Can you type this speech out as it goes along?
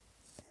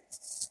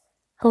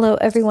Hello,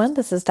 everyone.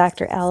 This is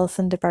Dr.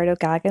 Allison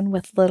DeBardo-Goggin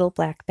with Little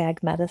Black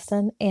Bag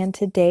Medicine, and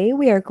today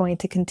we are going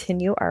to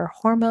continue our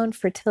hormone,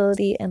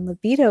 fertility, and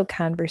libido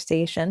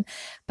conversation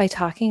by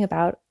talking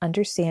about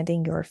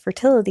understanding your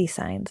fertility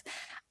signs.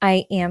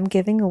 I am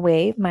giving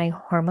away my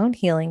hormone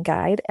healing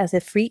guide as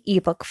a free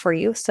ebook for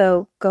you,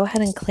 so go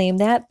ahead and claim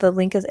that. The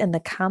link is in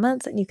the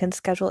comments, and you can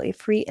schedule a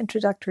free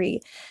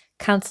introductory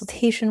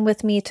consultation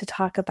with me to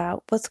talk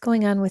about what's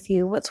going on with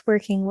you, what's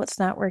working, what's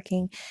not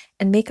working,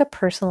 and make a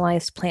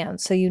personalized plan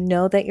so you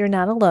know that you're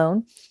not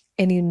alone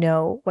and you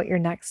know what your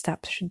next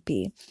steps should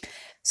be.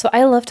 So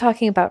I love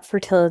talking about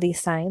fertility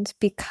signs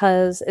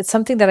because it's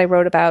something that I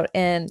wrote about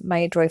in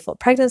my Joyful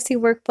Pregnancy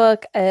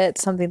workbook.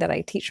 It's something that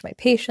I teach my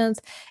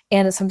patients,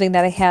 and it's something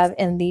that I have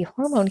in the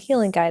hormone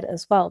healing guide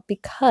as well,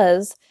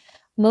 because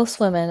most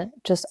women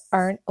just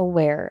aren't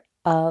aware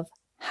of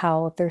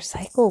how their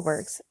cycle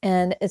works.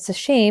 And it's a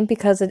shame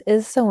because it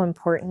is so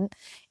important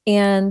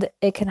and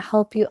it can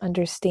help you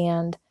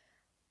understand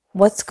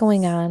what's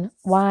going on,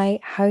 why,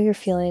 how you're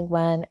feeling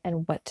when,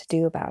 and what to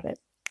do about it.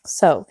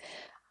 So,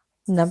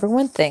 number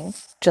one thing,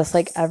 just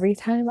like every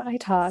time I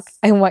talk,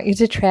 I want you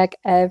to track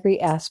every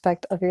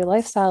aspect of your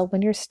lifestyle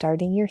when you're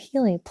starting your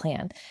healing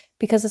plan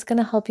because it's going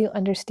to help you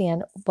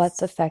understand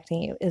what's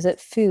affecting you. Is it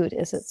food?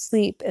 Is it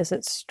sleep? Is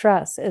it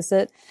stress? Is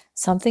it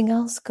something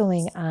else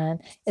going on?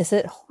 Is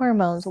it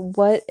hormones?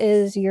 What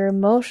is your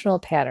emotional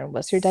pattern?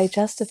 What's your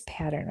digestive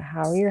pattern?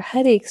 How are your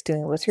headaches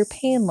doing? What's your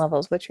pain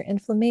levels? What's your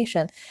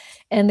inflammation?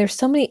 And there's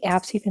so many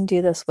apps you can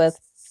do this with.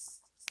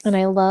 And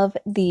I love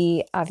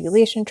the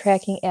ovulation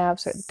tracking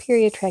apps or the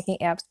period tracking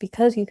apps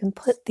because you can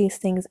put these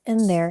things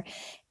in there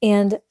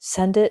and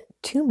send it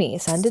to me,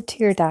 send it to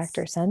your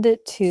doctor, send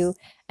it to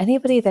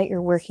anybody that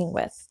you're working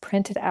with,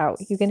 print it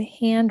out. You can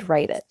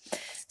handwrite it.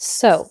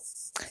 So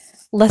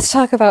let's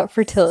talk about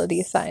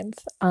fertility signs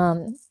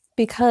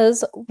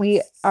because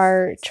we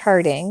are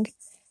charting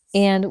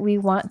and we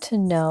want to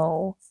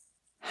know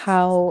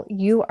how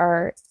you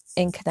are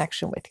in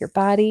connection with your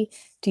body.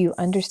 Do you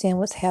understand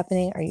what's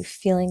happening? Are you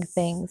feeling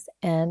things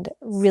and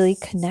really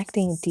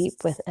connecting deep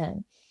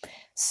within?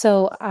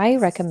 So I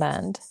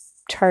recommend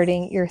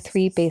charting your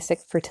three basic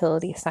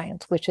fertility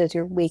signs, which is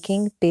your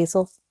waking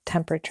basal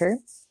temperature,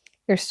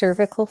 your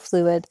cervical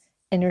fluid,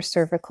 and your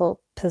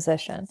cervical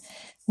position.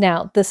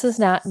 Now, this is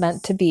not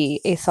meant to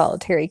be a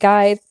solitary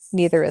guide,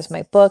 neither is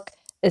my book,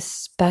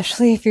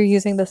 especially if you're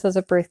using this as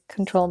a birth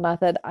control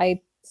method.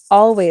 I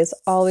always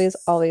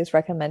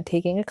recommend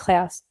taking a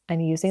class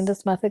and using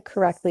this method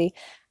correctly,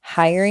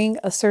 hiring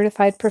a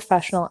certified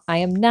professional. I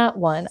am not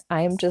one,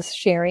 I am just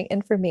sharing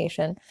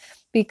information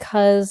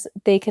because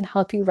they can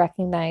help you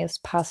recognize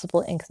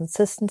possible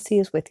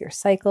inconsistencies with your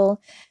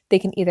cycle. They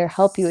can either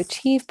help you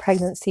achieve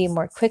pregnancy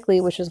more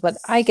quickly, which is what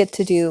I get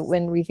to do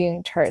when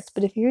reviewing charts.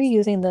 But if you're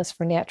using this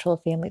for natural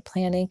family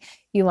planning,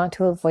 you want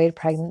to avoid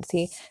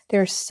pregnancy,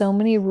 there are so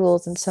many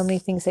rules and so many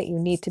things that you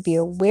need to be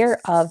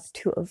aware of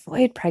to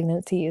avoid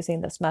pregnancy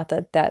using this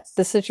method that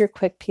this is your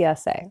quick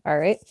PSA, all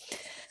right?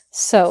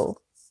 So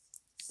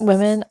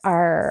women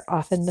are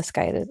often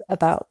misguided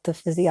about the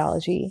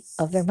physiology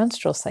of their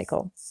menstrual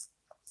cycle.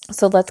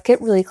 So let's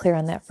get really clear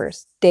on that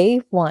first.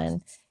 Day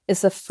one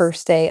is the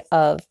first day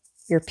of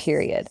your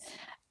period.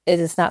 It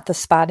is not the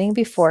spotting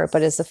before,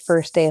 but is the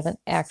first day of an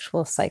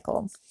actual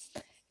cycle.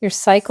 Your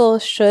cycle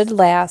should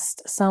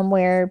last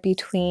somewhere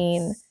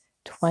between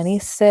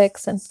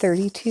 26 and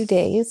 32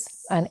 days.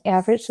 On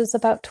average, it's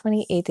about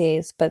 28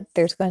 days, but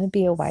there's going to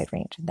be a wide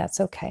range, and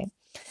that's okay.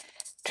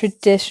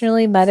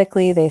 Traditionally,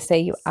 medically, they say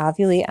you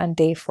ovulate on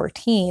day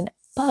 14,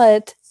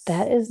 but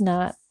that is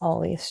not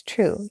always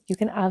true. You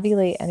can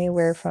ovulate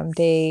anywhere from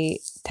day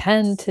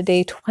 10 to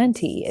day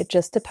 20. It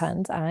just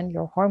depends on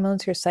your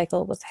hormones, your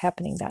cycle, what's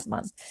happening that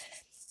month.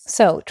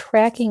 So,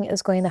 tracking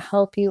is going to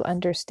help you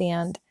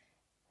understand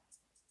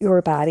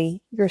your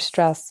body, your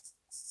stress,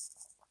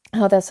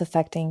 how that's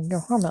affecting your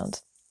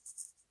hormones.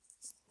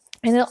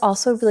 And it'll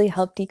also really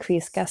help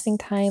decrease guessing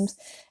times.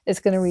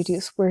 It's going to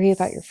reduce worry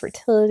about your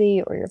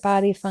fertility or your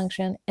body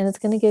function. And it's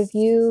going to give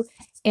you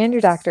and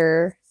your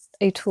doctor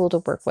a tool to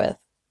work with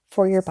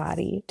for your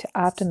body to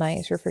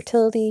optimize your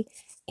fertility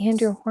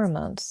and your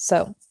hormones.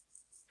 So,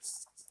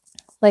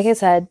 like I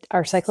said,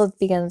 our cycle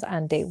begins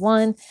on day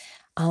one.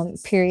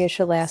 Period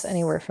should last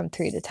anywhere from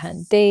 3 to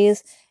 10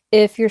 days.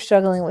 If you're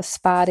struggling with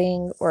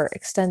spotting or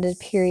extended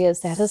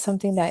periods, that is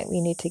something that we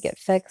need to get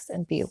fixed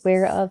and be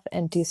aware of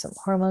and do some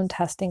hormone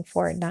testing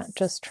for, not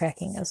just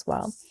tracking as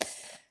well.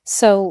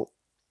 So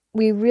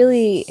we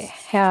really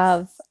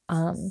have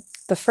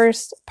the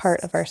first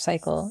part of our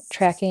cycle,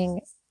 tracking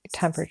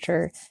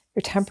temperature.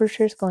 Your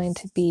temperature is going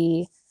to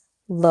be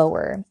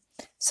lower.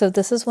 So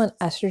this is when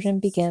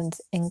estrogen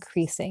begins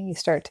increasing. You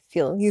start to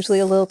feel usually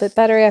a little bit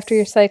better after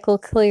your cycle,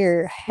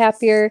 clearer,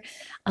 happier.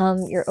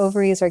 Your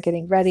ovaries are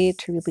getting ready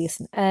to release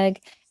an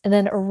egg. And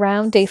then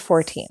around day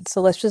 14,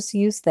 so let's just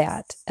use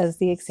that as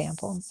the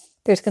example,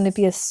 there's going to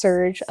be a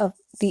surge of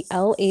the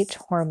LH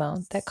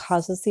hormone that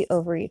causes the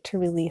ovary to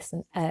release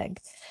an egg.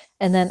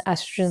 And then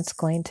estrogen's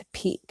going to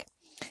peak.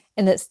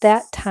 And it's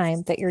that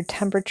time that your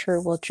temperature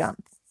will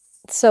jump.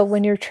 So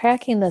when you're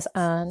tracking this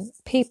on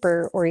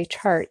paper or a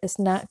chart, it's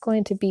not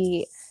going to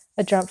be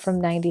a jump from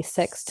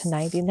 96 to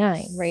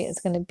 99, right? It's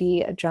going to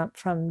be a jump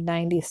from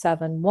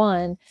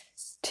 97.1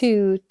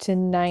 to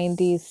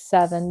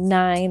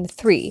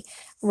 97.93.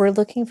 We're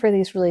looking for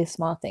these really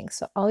small things.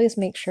 So always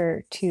make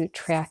sure to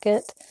track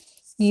it.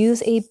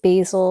 Use a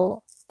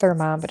basal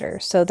thermometer.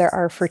 So there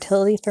are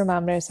fertility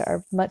thermometers that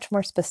are much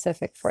more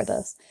specific for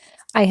this.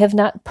 I have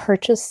not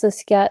purchased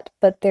this yet,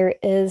 but there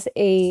is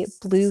a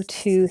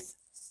Bluetooth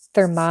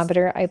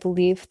thermometer, I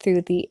believe,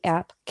 through the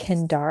app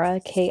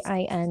Kindara,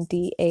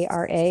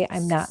 Kindara.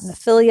 I'm not an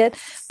affiliate,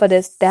 but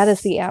that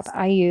is the app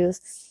I use.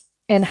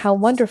 And how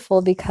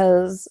wonderful,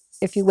 because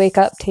if you wake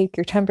up, take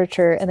your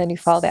temperature, and then you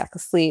fall back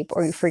asleep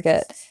or you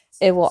forget,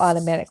 it will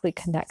automatically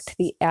connect to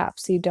the app.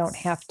 So you don't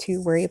have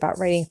to worry about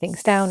writing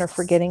things down or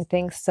forgetting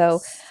things. So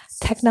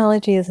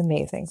technology is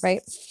amazing,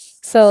 right?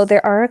 So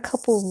there are a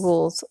couple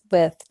rules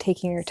with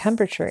taking your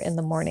temperature in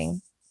the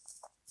morning.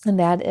 And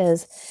that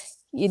is,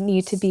 you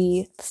need to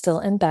be still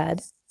in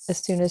bed as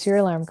soon as your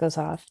alarm goes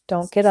off.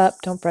 Don't get up,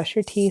 don't brush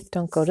your teeth,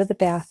 don't go to the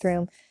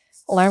bathroom.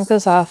 Alarm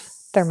goes off,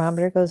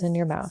 thermometer goes in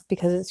your mouth,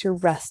 because it's your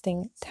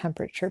resting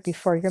temperature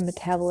before your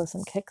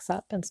metabolism kicks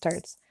up and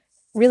starts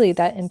really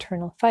that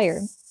internal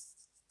fire.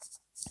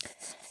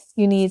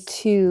 You need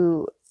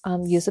to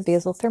use a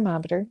basal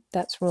thermometer.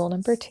 That's rule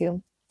number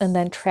 2. And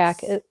then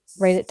track it,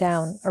 write it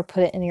down, or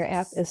put it in your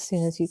app as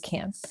soon as you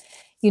can.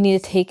 You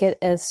need to take it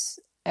as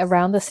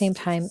around the same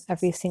time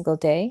every single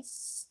day.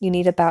 You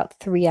need about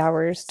 3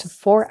 hours to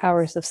 4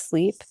 hours of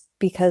sleep,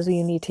 because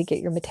you need to get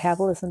your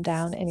metabolism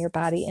down and your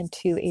body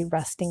into a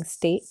resting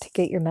state to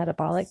get your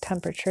metabolic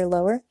temperature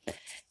lower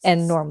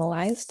and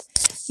normalized.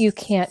 You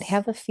can't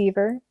have a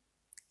fever,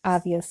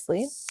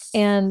 obviously.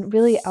 And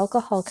really,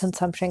 alcohol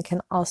consumption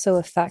can also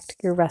affect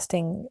your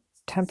resting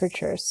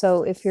temperature.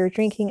 So if you're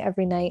drinking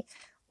every night,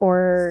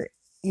 or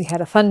you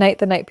had a fun night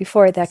the night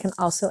before, that can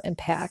also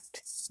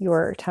impact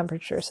your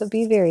temperature. So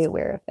be very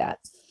aware of that.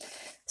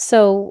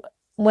 So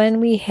when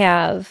we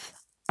have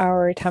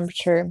our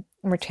temperature and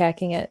we're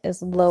tracking it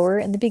is lower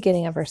in the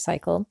beginning of our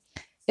cycle,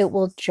 it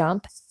will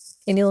jump,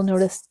 and you'll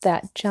notice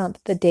that jump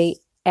the day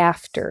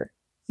after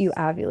you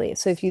ovulate.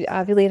 So if you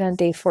ovulate on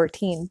day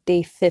 14,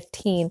 day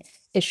 15,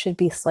 it should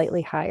be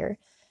slightly higher.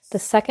 The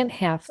second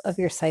half of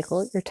your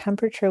cycle, your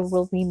temperature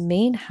will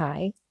remain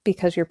high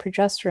because your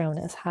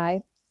progesterone is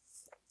high,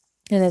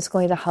 and it's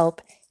going to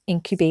help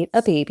incubate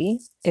a baby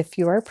if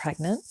you are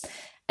pregnant.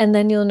 And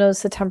then you'll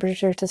notice the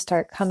temperature to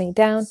start coming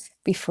down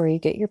before you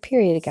get your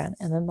period again,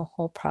 and then the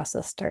whole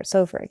process starts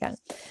over again.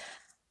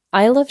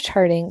 I love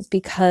charting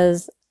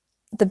because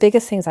the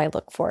biggest things I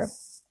look for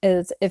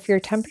is if your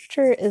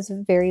temperature is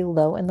very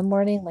low in the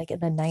morning, like in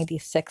the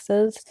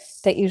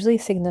 96s, that usually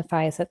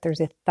signifies that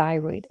there's a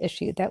thyroid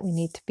issue that we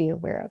need to be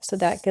aware of. So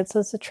that gives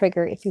us a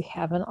trigger, if you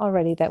haven't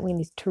already, that we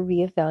need to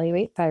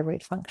reevaluate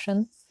thyroid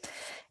function.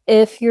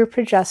 If your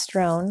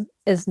progesterone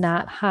is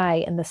not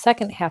high in the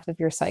second half of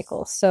your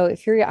cycle, so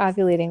if you're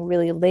ovulating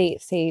really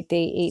late, say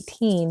day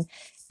 18,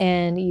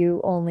 and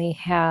you only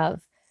have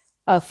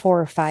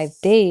 4 or 5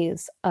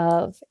 days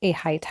of a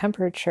high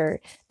temperature,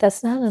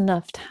 that's not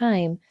enough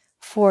time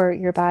for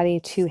your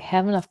body to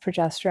have enough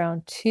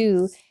progesterone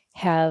to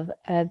have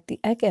the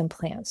egg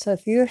implant. So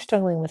if you're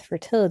struggling with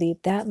fertility,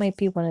 that might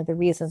be one of the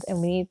reasons, and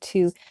we need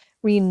to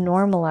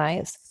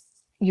renormalize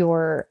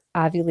your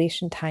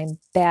ovulation time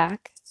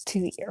back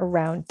to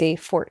around day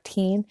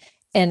 14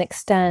 and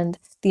extend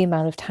the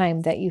amount of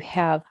time that you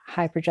have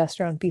high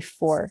progesterone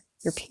before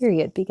your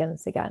period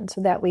begins again. So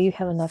that way you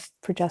have enough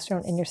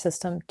progesterone in your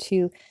system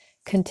to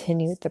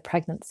continue the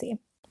pregnancy.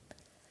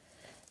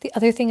 The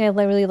other thing I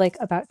really like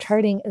about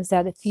charting is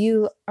that if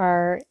you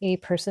are a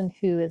person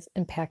who is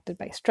impacted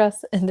by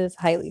stress and is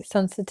highly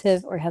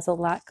sensitive or has a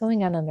lot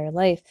going on in their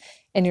life,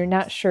 and you're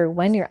not sure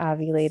when you're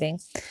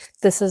ovulating,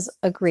 this is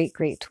a great,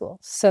 great tool.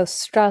 So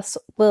stress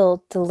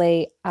will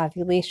delay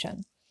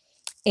ovulation.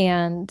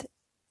 And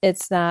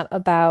it's not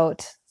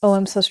about, oh,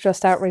 I'm so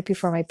stressed out right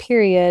before my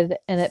period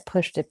and it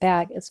pushed it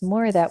back. It's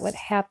more that what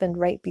happened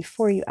right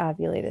before you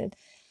ovulated.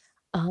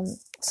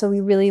 So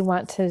we really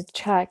want to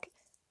check,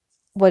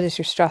 what is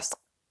your stress?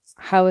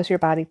 How is your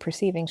body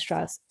perceiving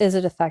stress? Is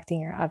it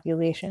affecting your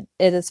ovulation?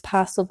 It is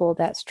possible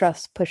that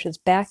stress pushes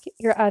back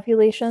your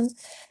ovulation.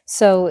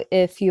 So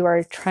if you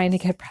are trying to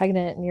get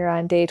pregnant and you're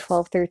on day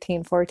 12,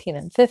 13, 14,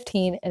 and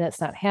 15, and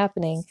it's not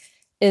happening,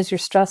 is your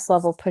stress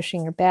level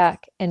pushing your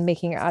back and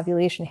making your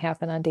ovulation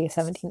happen on day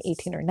 17,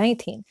 18, or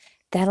 19?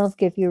 That'll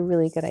give you a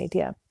really good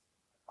idea.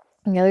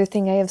 And the other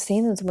thing I have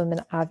seen is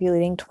women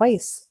ovulating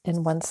twice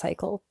in one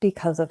cycle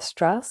because of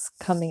stress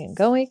coming and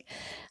going,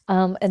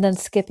 and then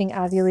skipping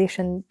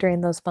ovulation during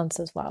those months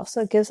as well.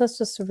 So it gives us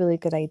just a really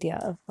good idea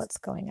of what's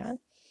going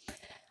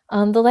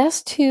on. The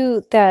last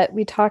two that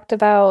we talked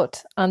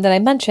about, that I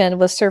mentioned,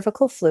 was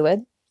cervical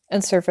fluid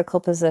and cervical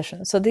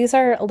position. So these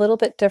are a little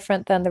bit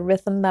different than the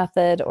rhythm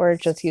method or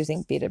just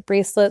using beaded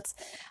bracelets.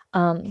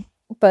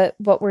 But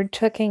what we're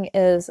checking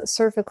is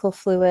cervical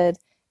fluid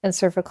and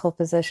cervical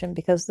position,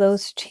 because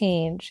those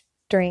change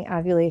during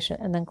ovulation,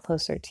 and then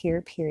closer to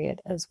your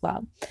period as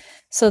well.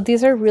 So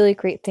these are really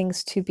great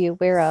things to be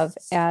aware of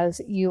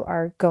as you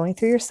are going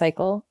through your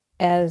cycle,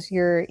 as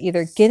you're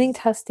either getting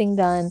testing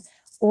done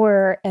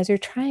or as you're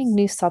trying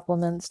new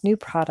supplements, new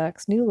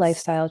products, new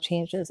lifestyle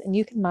changes, and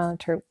you can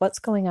monitor what's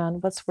going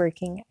on, what's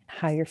working,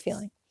 how you're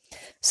feeling.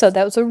 So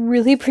that was a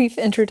really brief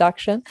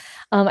introduction.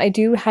 I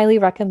do highly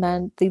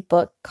recommend the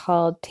book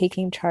called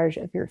Taking Charge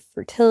of Your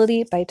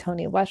Fertility by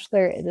Toni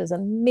Weschler. It is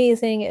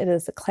amazing. It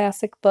is a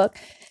classic book,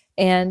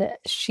 and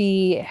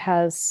she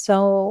has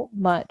so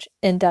much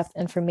in-depth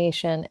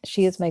information.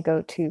 She is my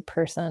go-to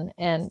person,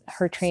 and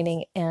her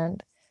training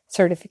and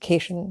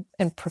certification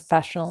and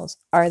professionals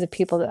are the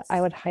people that I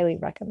would highly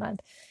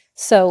recommend.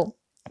 So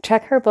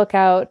check her book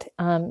out.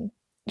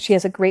 She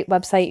has a great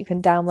website. You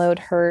can download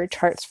her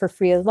charts for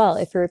free as well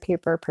if you're a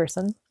paper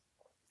person.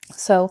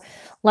 So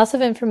lots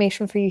of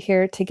information for you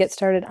here to get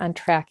started on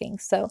tracking.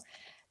 So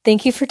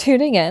thank you for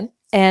tuning in,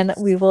 and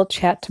we will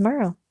chat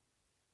tomorrow.